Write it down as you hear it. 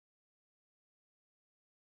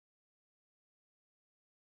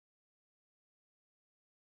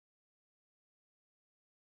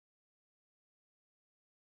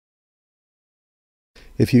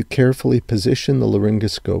If you carefully position the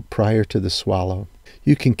laryngoscope prior to the swallow,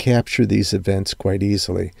 you can capture these events quite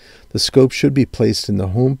easily. The scope should be placed in the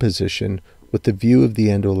home position with the view of the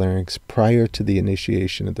endolarynx prior to the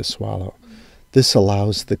initiation of the swallow. This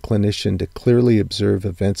allows the clinician to clearly observe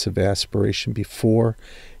events of aspiration before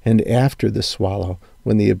and after the swallow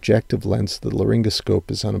when the objective lens of the laryngoscope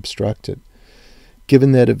is unobstructed.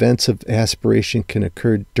 Given that events of aspiration can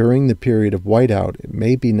occur during the period of whiteout, it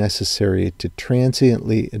may be necessary to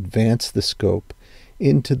transiently advance the scope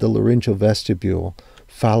into the laryngeal vestibule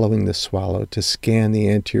following the swallow to scan the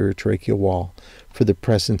anterior tracheal wall for the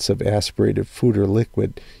presence of aspirated food or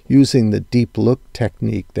liquid using the deep look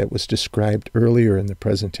technique that was described earlier in the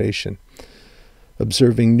presentation.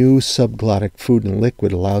 Observing new subglottic food and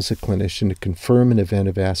liquid allows a clinician to confirm an event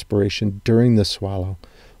of aspiration during the swallow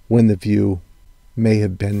when the view may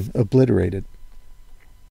have been obliterated.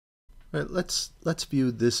 All right, let's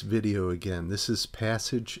view this video again. This is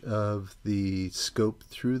passage of the scope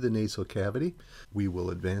through the nasal cavity. We will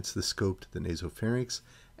advance the scope to the nasopharynx,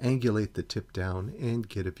 angulate the tip down, and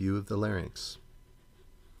get a view of the larynx.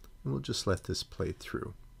 And we'll just let this play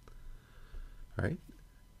through. All right,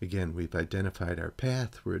 again, we've identified our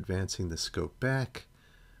path. We're advancing the scope back.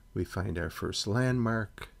 We find our first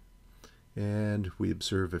landmark, and we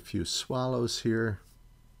observe a few swallows here.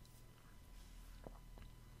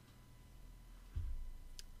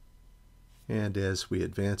 And as we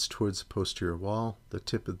advance towards the posterior wall, the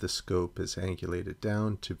tip of the scope is angulated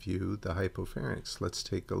down to view the hypopharynx. Let's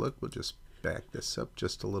take a look. We'll just back this up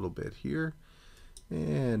just a little bit here.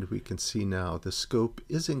 And we can see now the scope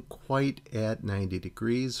isn't quite at 90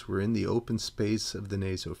 degrees. We're in the open space of the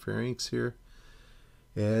nasopharynx here.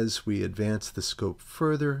 As we advance the scope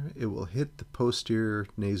further, it will hit the posterior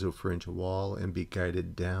nasopharyngeal wall and be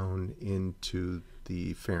guided down into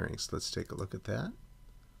the pharynx. Let's take a look at that.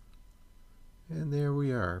 And there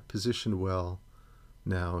we are, positioned well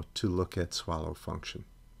now to look at swallow function.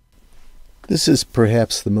 This is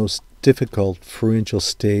perhaps the most difficult pharyngeal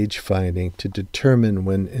stage finding to determine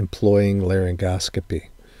when employing laryngoscopy.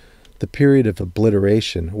 The period of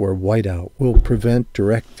obliteration, or whiteout, will prevent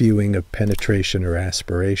direct viewing of penetration or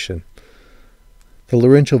aspiration. The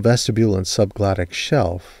laryngeal vestibule and subglottic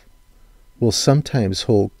shelf will sometimes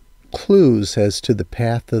hold clues as to the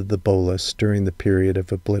path of the bolus during the period of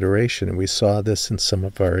obliteration, and we saw this in some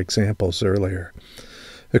of our examples earlier.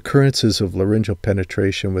 Occurrences of laryngeal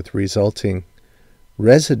penetration with resulting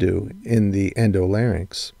residue in the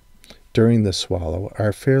endolarynx during the swallow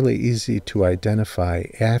are fairly easy to identify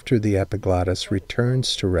after the epiglottis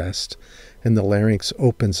returns to rest and the larynx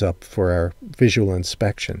opens up for our visual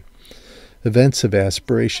inspection. Events of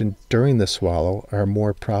aspiration during the swallow are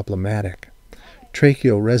more problematic.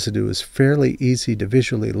 Tracheal residue is fairly easy to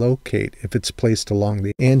visually locate if it's placed along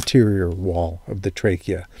the anterior wall of the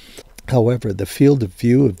trachea. However, the field of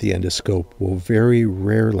view of the endoscope will very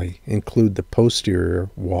rarely include the posterior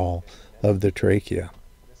wall of the trachea.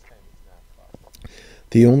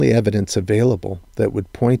 The only evidence available that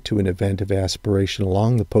would point to an event of aspiration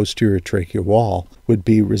along the posterior tracheal wall would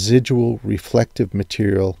be residual reflective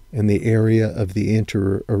material in the area of the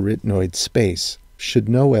interarytenoid space. Should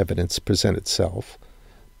no evidence present itself,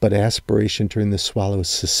 but aspiration during the swallow is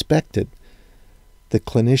suspected, the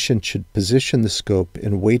clinician should position the scope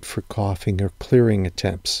and wait for coughing or clearing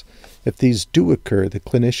attempts. If these do occur, the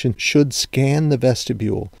clinician should scan the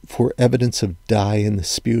vestibule for evidence of dye in the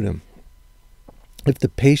sputum. If the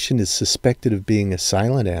patient is suspected of being a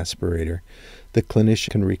silent aspirator, the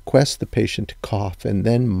clinician can request the patient to cough and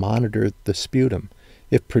then monitor the sputum,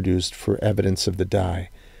 if produced, for evidence of the dye.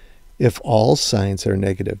 If all signs are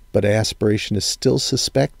negative, but aspiration is still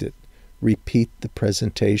suspected, repeat the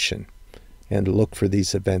presentation and look for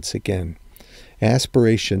these events again.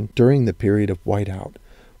 Aspiration during the period of whiteout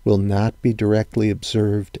will not be directly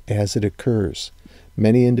observed as it occurs.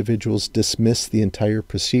 Many individuals dismiss the entire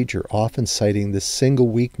procedure, often citing this single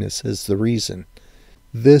weakness as the reason.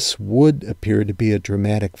 This would appear to be a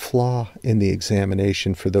dramatic flaw in the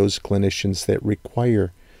examination for those clinicians that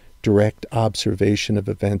require direct observation of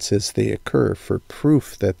events as they occur for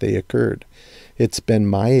proof that they occurred. It's been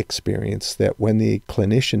my experience that when the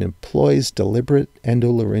clinician employs deliberate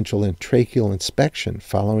endolaryngeal and tracheal inspection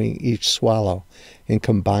following each swallow and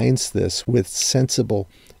combines this with sensible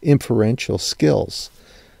inferential skills,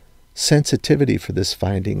 sensitivity for this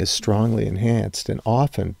finding is strongly enhanced and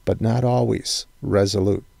often, but not always,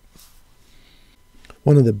 resolute.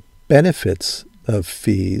 One of the benefits of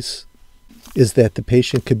FEES is that the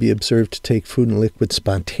patient could be observed to take food and liquid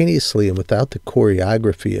spontaneously and without the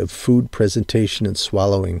choreography of food presentation and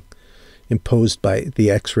swallowing imposed by the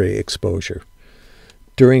X-ray exposure.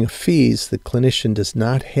 During a FEES, the clinician does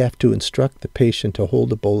not have to instruct the patient to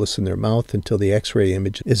hold a bolus in their mouth until the X-ray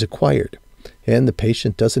image is acquired, and the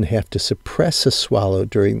patient doesn't have to suppress a swallow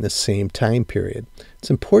during the same time period.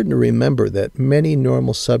 It's important to remember that many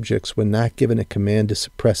normal subjects, when not given a command to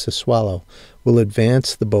suppress a swallow, will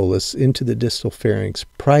advance the bolus into the distal pharynx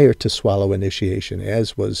prior to swallow initiation,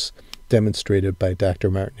 as was demonstrated by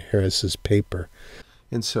Dr. Martin Harris's paper.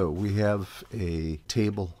 And so we have a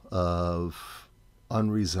table of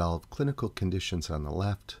unresolved clinical conditions on the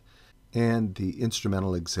left and the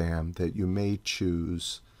instrumental exam that you may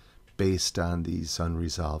choose based on these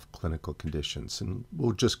unresolved clinical conditions. And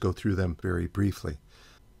we'll just go through them very briefly.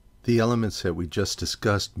 The elements that we just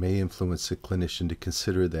discussed may influence the clinician to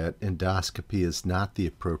consider that endoscopy is not the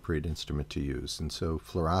appropriate instrument to use, and so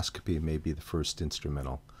fluoroscopy may be the first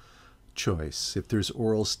instrumental choice. If there's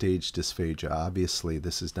oral stage dysphagia, obviously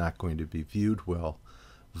this is not going to be viewed well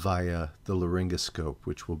via the laryngoscope,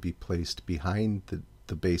 which will be placed behind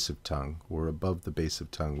the base of tongue or above the base of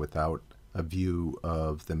tongue without a view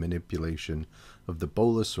of the manipulation of the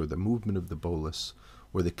bolus or the movement of the bolus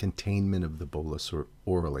or the containment of the bolus or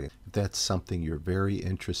orally. If that's something you're very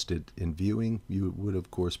interested in viewing, you would of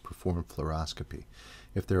course perform fluoroscopy.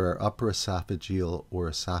 If there are upper esophageal or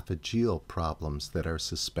esophageal problems that are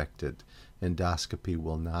suspected, endoscopy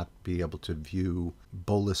will not be able to view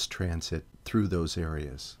bolus transit through those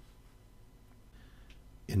areas.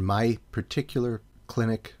 In my particular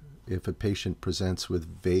clinic, if a patient presents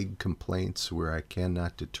with vague complaints where I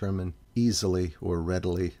cannot determine easily or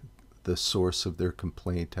readily the source of their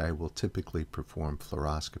complaint, I will typically perform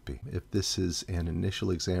fluoroscopy. If this is an initial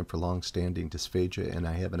exam for long-standing dysphagia and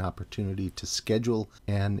I have an opportunity to schedule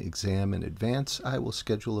an exam in advance, I will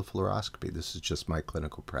schedule a fluoroscopy. This is just my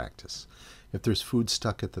clinical practice. If there's food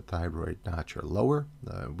stuck at the thyroid notch or lower,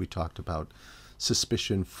 we talked about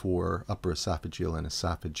suspicion for upper esophageal and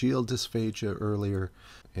esophageal dysphagia earlier.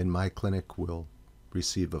 In my clinic, we'll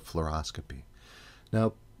receive a fluoroscopy.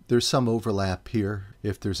 Now, there's some overlap here.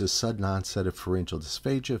 If there's a sudden onset of pharyngeal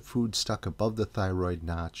dysphagia, food stuck above the thyroid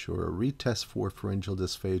notch, or a retest for pharyngeal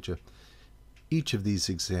dysphagia, each of these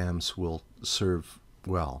exams will serve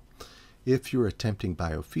well. If you're attempting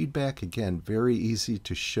biofeedback, again, very easy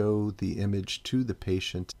to show the image to the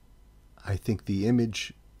patient. I think the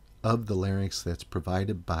image of the larynx that's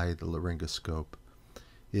provided by the laryngoscope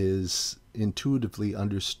is intuitively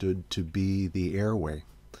understood to be the airway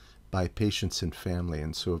by patients and family.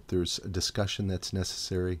 And so if there's a discussion that's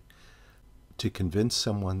necessary to convince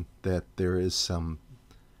someone that there is some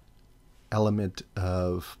element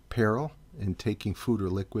of peril in taking food or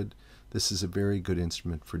liquid, this is a very good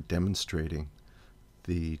instrument for demonstrating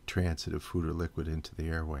the transit of food or liquid into the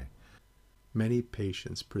airway. Many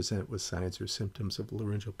patients present with signs or symptoms of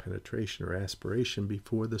laryngeal penetration or aspiration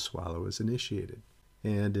before the swallow is initiated.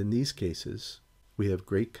 And in these cases, we have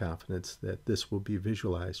great confidence that this will be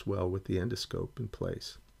visualized well with the endoscope in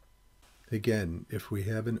place. Again, if we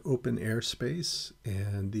have an open airspace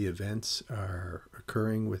and the events are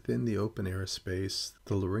occurring within the open airspace,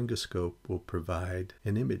 the laryngoscope will provide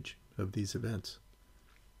an image of these events.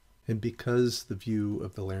 And because the view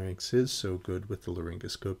of the larynx is so good with the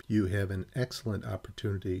laryngoscope, you have an excellent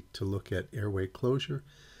opportunity to look at airway closure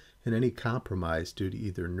and any compromise due to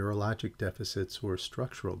either neurologic deficits or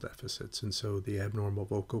structural deficits. And so the abnormal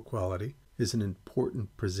vocal quality is an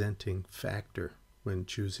important presenting factor when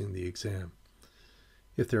choosing the exam.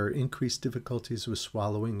 If there are increased difficulties with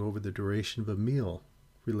swallowing over the duration of a meal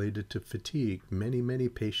related to fatigue, many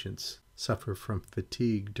patients suffer from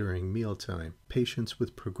fatigue during mealtime. Patients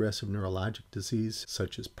with progressive neurologic disease,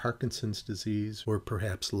 such as Parkinson's disease or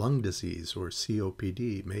perhaps lung disease or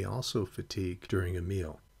COPD, may also fatigue during a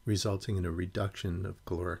meal, resulting in a reduction of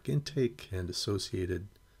caloric intake and associated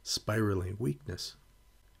spiraling weakness.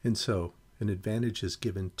 And so, an advantage is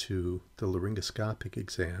given to the laryngoscopic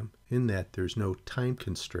exam in that there's no time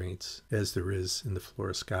constraints as there is in the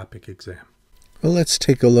fluoroscopic exam. Well, let's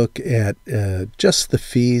take a look at just the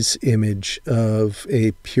FEES image of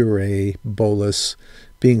a puree bolus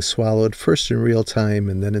being swallowed, first in real time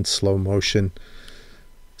and then in slow motion,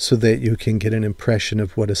 so that you can get an impression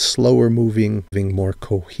of what a slower moving, more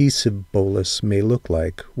cohesive bolus may look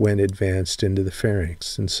like when advanced into the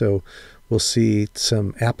pharynx. And so we'll see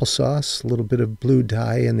some applesauce, a little bit of blue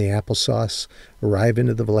dye in the applesauce arrive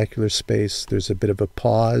into the vallecular space. There's a bit of a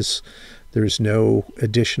pause. There's no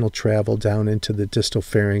additional travel down into the distal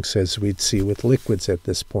pharynx as we'd see with liquids at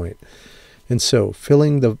this point. And so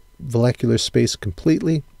filling the vallecular space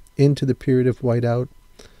completely into the period of whiteout,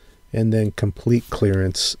 and then complete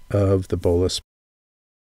clearance of the bolus.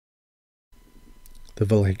 The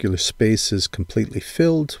vallecular space is completely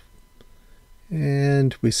filled,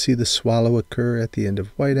 And we see the swallow occur at the end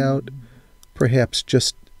of whiteout, perhaps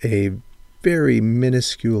just a very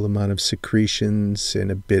minuscule amount of secretions and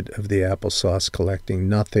a bit of the applesauce collecting,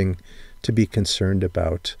 nothing to be concerned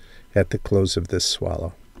about at the close of this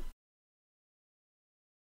swallow.